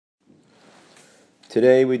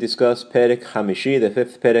Today we discuss Perek Hamishi, the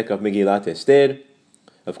fifth Perek of Megilat Esther.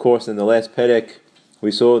 Of course, in the last Perek,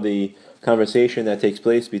 we saw the conversation that takes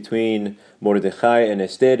place between Mordechai and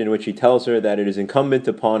Esther, in which he tells her that it is incumbent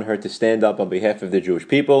upon her to stand up on behalf of the Jewish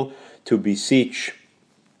people, to beseech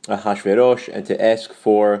Ahashverosh, and to ask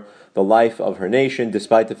for the life of her nation,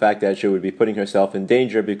 despite the fact that she would be putting herself in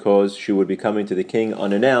danger because she would be coming to the king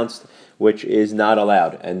unannounced, which is not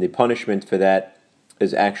allowed. And the punishment for that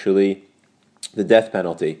is actually the death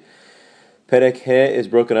penalty. Perek He is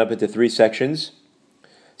broken up into three sections.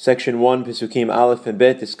 Section 1, Pesukim Aleph and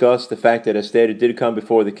Bet, discuss the fact that Esther did come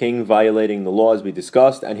before the king violating the laws we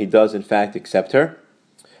discussed, and he does in fact accept her.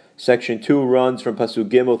 Section 2 runs from Pasuk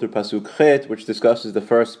Gimel through Pasuk Chet, which discusses the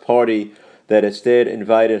first party that Esther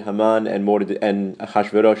invited Haman and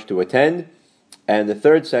Ahashverosh to attend. And the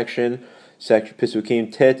third section,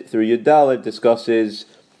 Pesukim Tet through Yud Dalet, discusses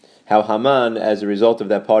how Haman, as a result of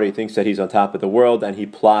that party, thinks that he's on top of the world, and he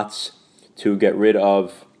plots to get rid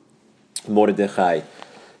of Mordechai.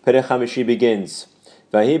 Perek Hamishi begins.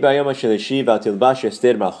 Vahi bayom hashlishi v'tilbash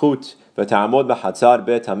Esther malchut v'ta'amod b'chatzar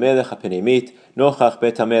bet hamelech hapnimit nochach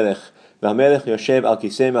bet hamelech v'hamelech yoshev al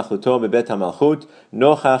kisei malchuto bebet hamalchut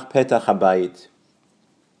nochach petach habayit.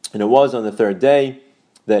 And it was on the third day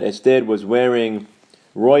that Esther was wearing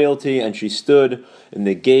royalty, and she stood in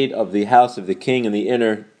the gate of the house of the king in the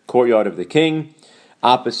inner courtyard of the king,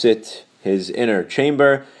 opposite his inner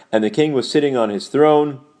chamber, and the king was sitting on his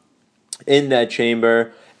throne in that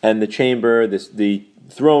chamber, and the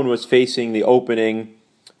throne was facing the opening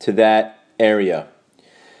to that area.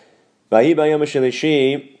 Vahi bayom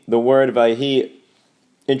hashlishi, the word Vahi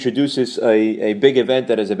introduces a big event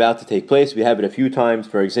that is about to take place. We have it a few times.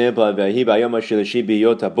 For example, Vahi bayom hashlishi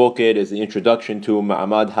biyot haboked is the introduction to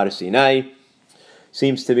Ma'amad Har Sinai.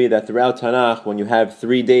 Seems to be that throughout Tanakh, when you have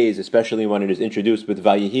 3 days, especially when it is introduced with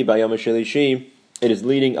Vayihi Bayom HaShelishi, it is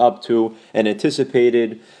leading up to an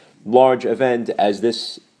anticipated large event, as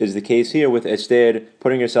this is the case here with Esther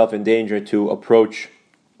putting herself in danger to approach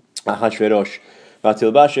Ahashverosh.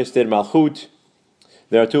 Vatilbash Esther Malchut.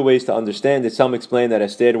 There are two ways to understand it. Some explain that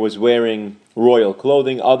Esther was wearing royal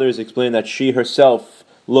clothing. Others explain that she herself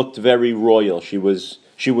looked very royal. She was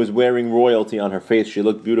wearing royalty on her face. She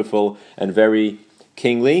looked beautiful and very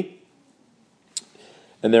kingly.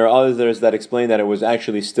 And there are others that explain that it was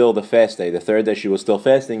actually still the fast day. The third day she was still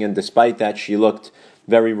fasting, and despite that she looked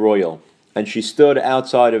very royal. And she stood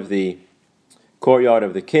outside of the courtyard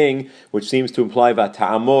of the king, which seems to imply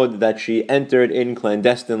vata'amod, that she entered in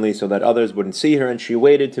clandestinely so that others wouldn't see her, and she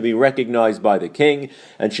waited to be recognized by the king,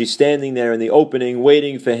 and she's standing there in the opening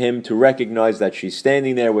waiting for him to recognize that she's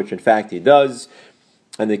standing there, which in fact he does.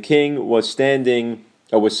 And the king was sitting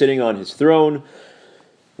on his throne,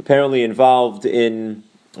 apparently involved in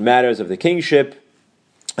matters of the kingship,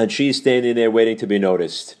 and she's standing there waiting to be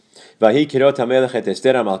noticed. Vahi kirot hamelech et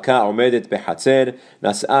Esther hamalka omedet behatzer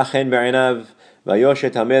nas'a chen be'einav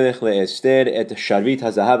vayoshet hamelech le'Esther et sharvit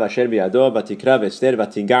hazahav asher biyado vatikrav Esther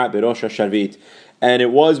vatiga berosh hasharvit. And it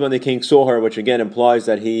was when the king saw her, which again implies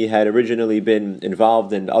that he had originally been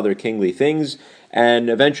involved in other kingly things, and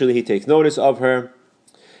eventually he takes notice of her,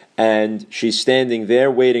 and she's standing there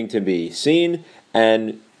waiting to be seen,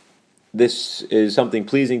 and this is something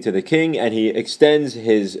pleasing to the king, and he extends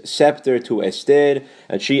his scepter to Esther,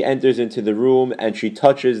 and she enters into the room, and she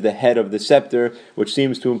touches the head of the scepter, which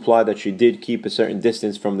seems to imply that she did keep a certain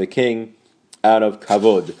distance from the king out of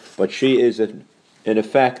kavod. But she is, in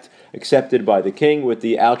effect, accepted by the king with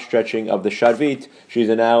the outstretching of the sharvit. She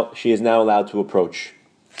is now allowed to approach.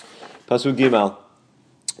 Pasuk Gimel.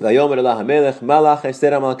 Vayomer elah hamelech malach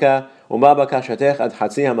Esther hamalka u'ma bakashatech ad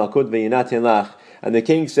hatzi hamalkut ve'yinatin lach. And the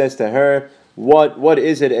king says to her, what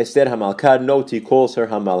is it, Esther Hamalka? Note, he calls her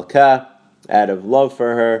Hamalka out of love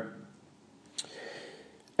for her.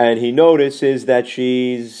 And he notices that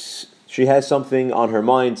she has something on her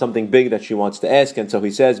mind, something big that she wants to ask. And so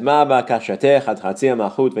he says, what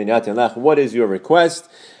is your request?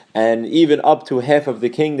 And even up to half of the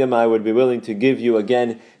kingdom I would be willing to give you.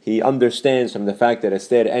 Again, he understands from the fact that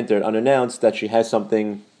Esther entered unannounced that she has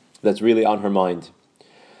something that's really on her mind.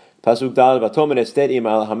 Pasuk Dal vatomer Esther im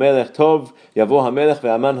al hamelech tov yavo hamelech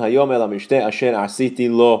ve'aman hayom el hamishte asher asiti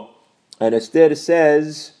lo. And Esther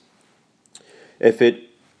says, if it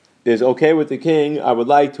is okay with the king, I would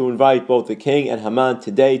like to invite both the king and Haman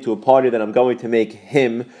today to a party that I'm going to make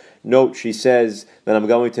him. Note, she says that I'm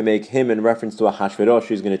going to make him in reference to Ahashverosh.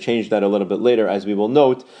 She's going to change that a little bit later, as we will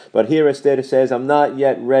note. But here Esther says, I'm not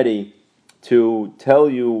yet ready to tell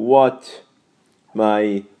you what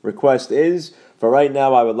my request is. For right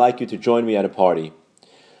now, I would like you to join me at a party.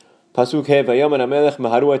 Pasuk He Vayomer HaMelech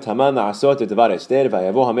Maharu et Haman la'asot et Dvar Esther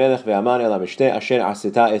Vayavo HaMelech ve'Haman el HaMishteh asher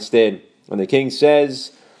asita Esther. And the king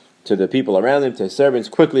says to the people around him, to his servants,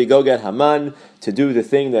 quickly go get Haman to do the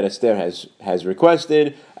thing that Esther has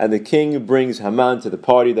requested. And the king brings Haman to the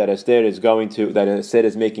party that Esther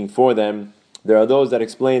is making for them. There are those that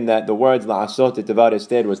explain that the words la'asot et Dvar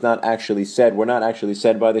Esther were not actually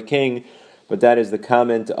said by the king, but that is the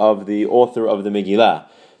comment of the author of the Megilat,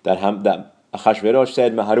 that Achashverosh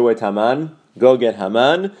said, Maharu et Haman, go get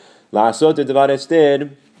Haman, la'asot et Dvar Esther,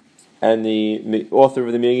 and the author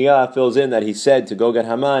of the Megilat fills in that he said to go get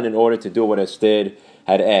Haman in order to do what Esther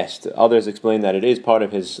had asked. Others explain that it is part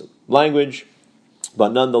of his language,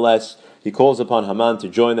 but nonetheless, he calls upon Haman to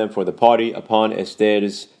join them for the party upon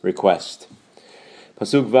Esther's request.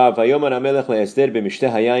 Pasuk Vav, Vayomer HaMelech le'Esther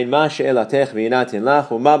b'mishteh hayayin, ma she'elatech v'yinatin lach,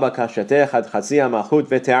 u'ma bakashatech ad chatzi ha'malchut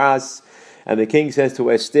v'te'as. And the king says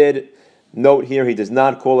to Esther, note here, he does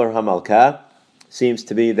not call her Hamalka. Seems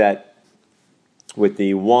to be that with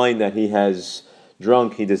the wine that he has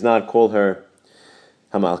drunk, he does not call her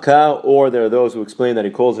Hamalka. Or there are those who explain that he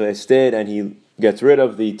calls her Esther, and he gets rid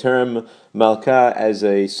of the term Malka as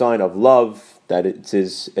a sign of love, that it's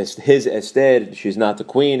his Esther. She's not the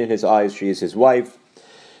queen in his eyes, she is his wife.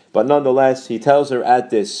 But nonetheless, he tells her at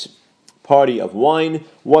this party of wine,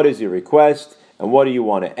 what is your request, and what do you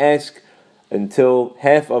want to ask? Until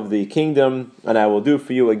half of the kingdom, and I will do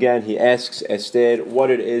for you. Again, he asks Esther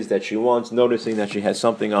what it is that she wants, noticing that she has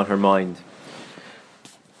something on her mind.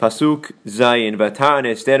 Pasuk Zayin, V'ta'an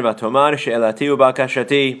Esther v'tomar she'elati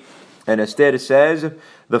u'bakashati. And Esther says,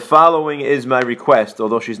 the following is my request,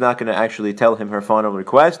 although she's not going to actually tell him her final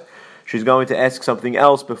request. She's going to ask something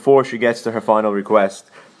else before she gets to her final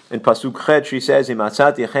request. In Pasuk Chet, she says, Im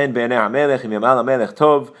atzati chen b'nei HaMelech, im yamal HaMelech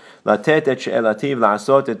tov, latet et she'elati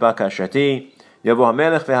v'la'asot et bakashati, yavo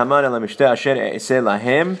HaMelech ve'Haman el HaMishteh asher e'eseh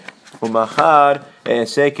lahem, u'machar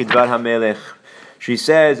e'eseh kidvar HaMelech. She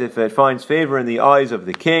says, if it finds favor in the eyes of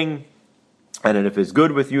the king, and if it's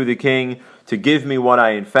good with you, the king, to give me what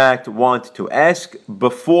I in fact want to ask,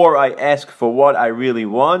 before I ask for what I really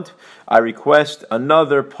want, I request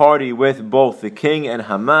another party with both the king and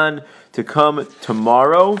Haman to come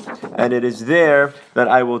tomorrow, and it is there that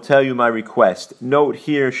I will tell you my request. Note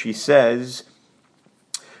here, she says,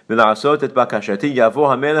 that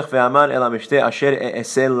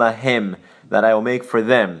I will make for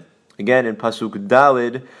them. Again, in Pasuk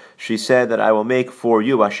Dalid, she said that I will make for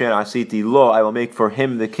you, Asher Asiti Lo, I will make for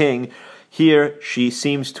him the king. Here, she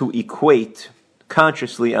seems to equate,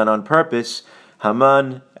 consciously and on purpose,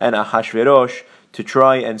 Haman and Ahashverosh to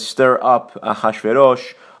try and stir up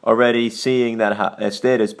Ahashverosh, already seeing that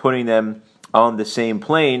Esther is putting them on the same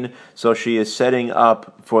plane, so she is setting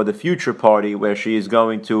up for the future party where she is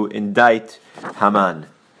going to indict Haman.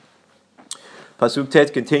 Pasuk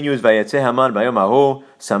Tet continues, Vayetze Haman bayom hahu,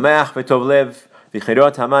 Sameach v'tov lev,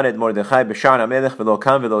 v'chirot Haman et Mordechai b'sha'ar HaMelech v'lo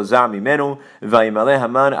kam v'lo zar mimenu, v'yimaleh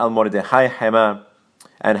Haman al Mordechai hema.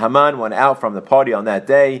 And Haman went out from the party on that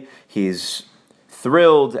day. He's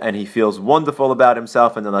thrilled and he feels wonderful about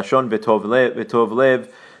himself, and the Lashon v'tov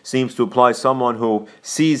lev seems to apply someone who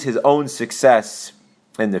sees his own success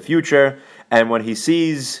in the future. And when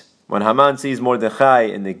Haman sees Mordechai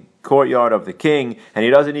in the courtyard of the king, and he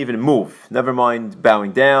doesn't even move, never mind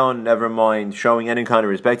bowing down, never mind showing any kind of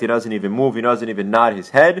respect, he doesn't even move, he doesn't even nod his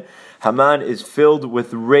head, Haman is filled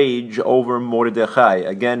with rage over Mordechai.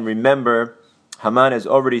 Again, remember, Haman has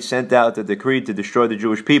already sent out the decree to destroy the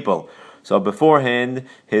Jewish people. So beforehand,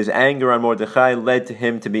 his anger on Mordechai led to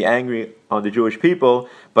him to be angry on the Jewish people,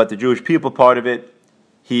 but the Jewish people part of it,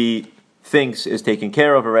 he thinks is taken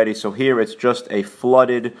care of already. So here it's just a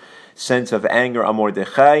flooded sense of anger on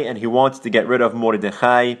Mordechai, and he wants to get rid of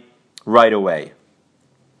Mordechai right away.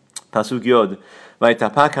 Pasuk Yod,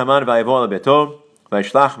 Vaytapak Haman vayavo lebeto,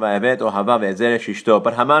 vayishlach vayavet ohava ve'ezeresh ishto.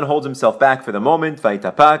 But Haman holds himself back for the moment,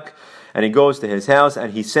 Vaytapak, and he goes to his house,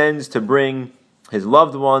 and he sends to bring his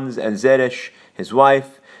loved ones and Zeresh, his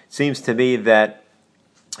wife. It seems to be that,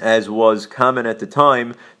 as was common at the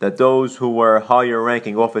time, that those who were higher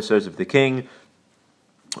ranking officers of the king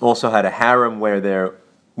also had a harem where their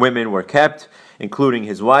women were kept, including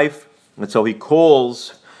his wife. And so he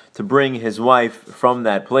calls to bring his wife from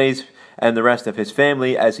that place and the rest of his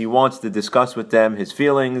family, as he wants to discuss with them his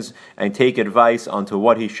feelings and take advice onto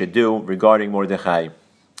what he should do regarding Mordechai.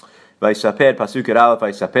 ויספר, פסוק א',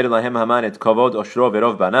 ויספר להם המן את כבוד עושרו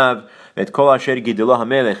ורוב בניו, ואת כל אשר גידלו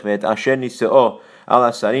המלך, ואת אשר נישאו על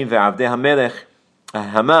השרים ועבדי המלך.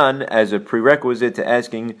 Haman, as a prerequisite to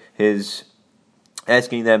asking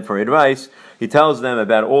them for advice, he tells them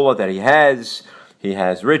about all that he has. He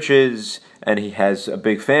has riches, and he has a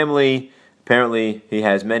big family. Apparently, he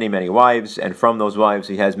has many, many wives, and from those wives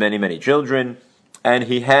he has many, many children. And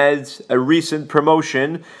he has a recent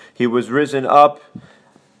promotion. He was risen up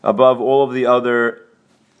above all of the other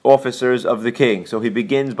officers of the king. So he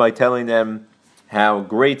begins by telling them how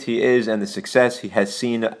great he is and the success he has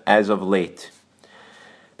seen as of late.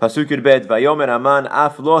 Pasuk Yud Bet, Vayomer Haman,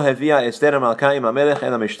 Af lo hevia Esther Malka im hamelech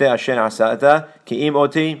el hamishte asher asata, ki im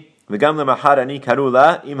oti, v'gam lemachar ani karu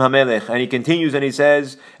la im hamelech. And he continues and he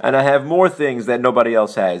says, and I have more things that nobody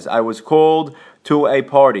else has. I was called to a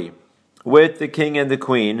party with the king and the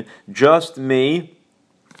queen, just me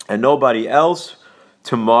and nobody else,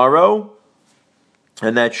 tomorrow,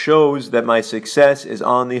 and that shows that my success is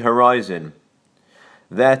on the horizon.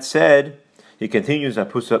 That said, he continues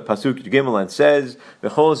at Pasuk Gimel and says,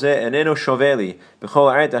 "B'chol ze eneno shoveli,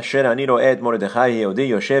 b'chol art asher ani ro'ed Mordechai Yehudi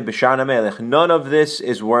yoshev b'sha'an hamelech." None of this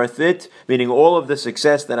is worth it, meaning all of the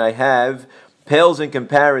success that I have pales in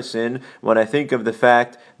comparison when I think of the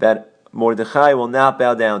fact that Mordechai will not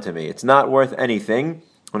bow down to me. It's not worth anything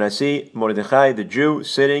when I see Mordechai, the Jew,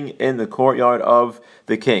 sitting in the courtyard of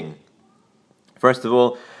the king. First of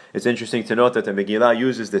all, it's interesting to note that the Megilat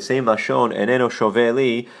uses the same lashon, eneno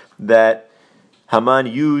shoveli, that Haman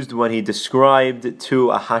used when he described to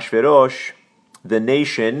Ahashverosh the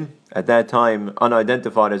nation, at that time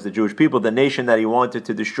unidentified as the Jewish people, the nation that he wanted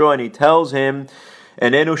to destroy, and he tells him,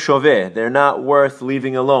 enenu shoveh, they're not worth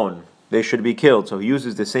leaving alone. They should be killed. So he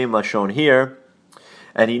uses the same lashon here,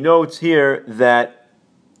 and he notes here that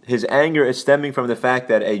his anger is stemming from the fact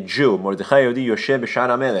that a Jew, Mordechai Yehudi Yoshev b'sha'an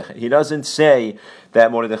hamelech, he doesn't say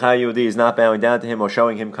that Mordechai Yehudi is not bowing down to him or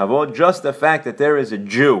showing him kavod. Just the fact that there is a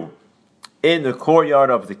Jew in the courtyard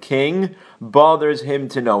of the king bothers him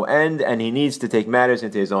to no end, and he needs to take matters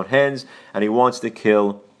into his own hands, and he wants to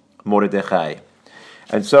kill Mordechai.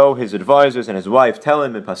 And so his advisors and his wife tell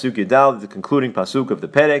him in Pasuk Yudal, the concluding Pasuk of the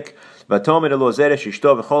Perek, "Vatomer lo zeresh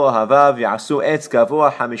ishto v'chol ahavav ya'asu etz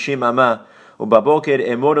gavoa 50 amah, u'baboker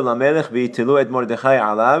emor lamelech v'yitilu et Mordechai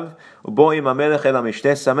alav, u'bo im hamelech el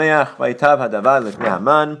hamishte sameach, v'yitav hadavar lefnei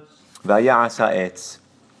Haman, v'ya'as ha'etz."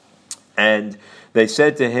 And they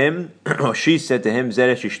said to him, or she said to him,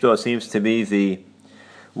 Zeresh Ishto seems to be the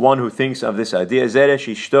one who thinks of this idea.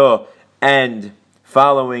 Zeresh Ishto, and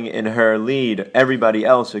following in her lead, everybody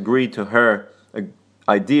else agreed to her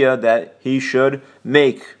idea that he should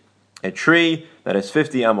make a tree that is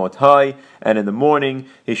 50 amot high, and in the morning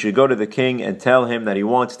he should go to the king and tell him that he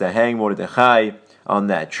wants to hang Mordechai on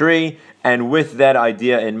that tree. And with that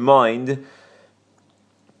idea in mind,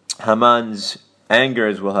 Haman's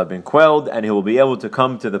angers will have been quelled, and he will be able to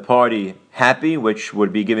come to the party happy, which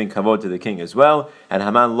would be giving kavod to the king as well. And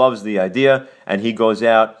Haman loves the idea, and he goes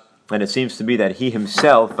out, and it seems to be that he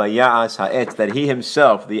himself, vaya'as ha'et, that he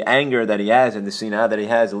himself, the anger that he has and the sinah that he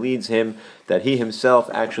has leads him, that he himself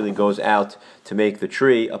actually goes out to make the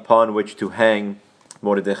tree upon which to hang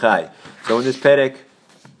Mordechai. So in this Perek,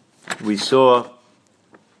 we saw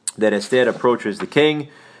that Esther approaches the king.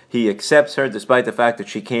 He accepts her despite the fact that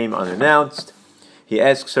she came unannounced. He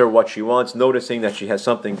asks her what she wants, noticing that she has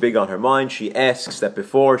something big on her mind. She asks that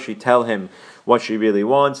before she tell him what she really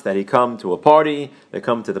wants, that he come to a party. They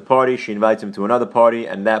come to the party. She invites him to another party,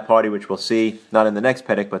 and that party, which we'll see, not in the next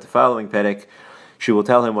Perek, but the following Perek, she will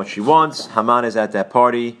tell him what she wants. Haman is at that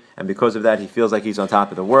party, and because of that, he feels like he's on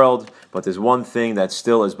top of the world. But there's one thing that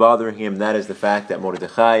still is bothering him, and that is the fact that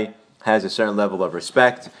Mordechai has a certain level of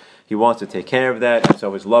respect. He wants to take care of that, and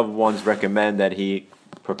so his loved ones recommend that he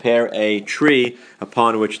prepare a tree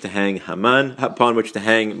upon which to hang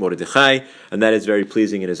Mordechai, and that is very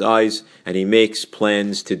pleasing in his eyes, and he makes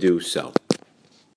plans to do so.